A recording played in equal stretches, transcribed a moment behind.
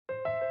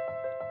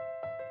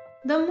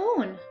The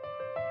moon.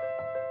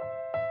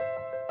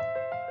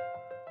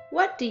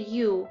 What do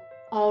you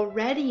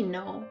already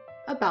know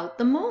about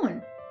the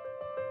moon?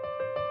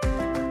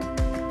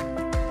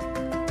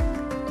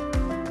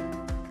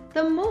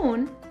 The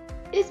moon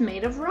is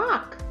made of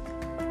rock.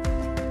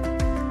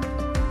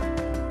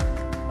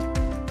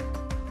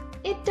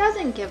 It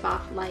doesn't give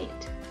off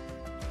light.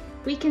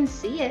 We can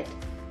see it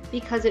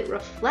because it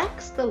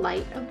reflects the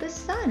light of the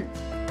sun.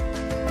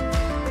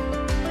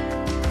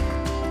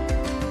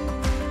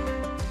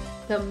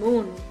 The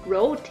moon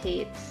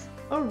rotates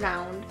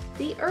around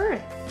the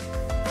earth.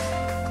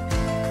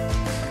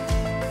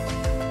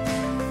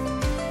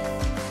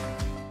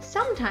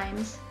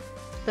 Sometimes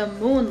the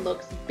moon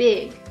looks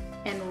big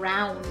and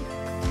round.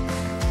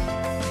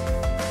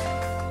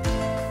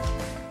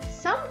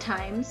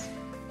 Sometimes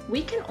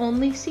we can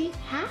only see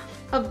half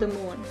of the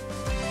moon.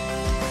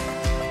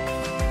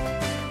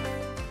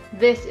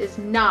 This is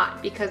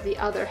not because the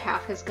other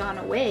half has gone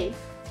away.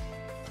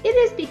 It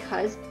is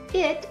because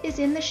it is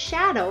in the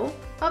shadow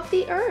of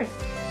the earth.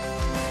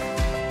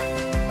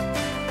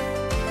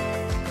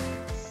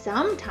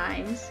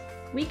 Sometimes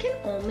we can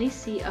only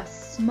see a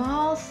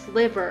small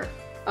sliver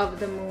of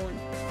the moon.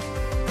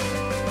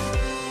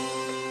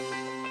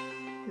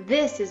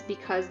 This is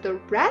because the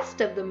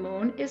rest of the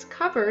moon is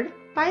covered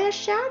by a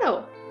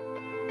shadow.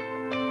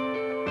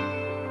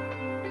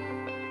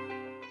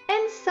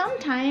 And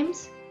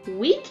sometimes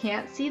we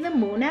can't see the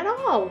moon at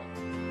all.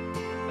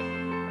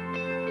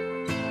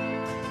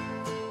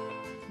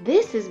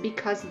 This is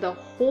because the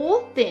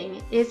whole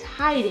thing is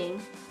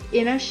hiding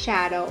in a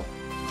shadow.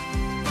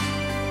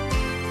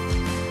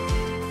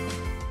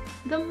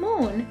 The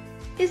moon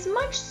is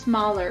much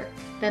smaller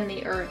than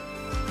the earth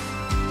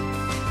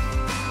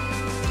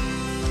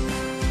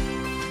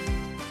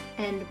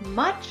and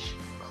much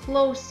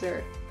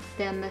closer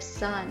than the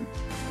sun.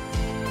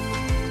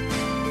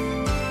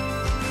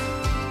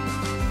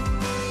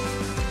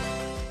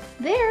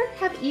 There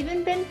have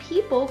even been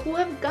people who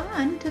have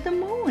gone to the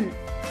moon.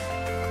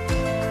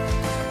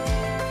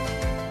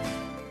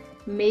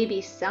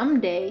 Maybe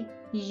someday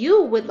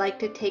you would like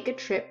to take a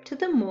trip to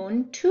the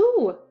moon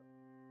too.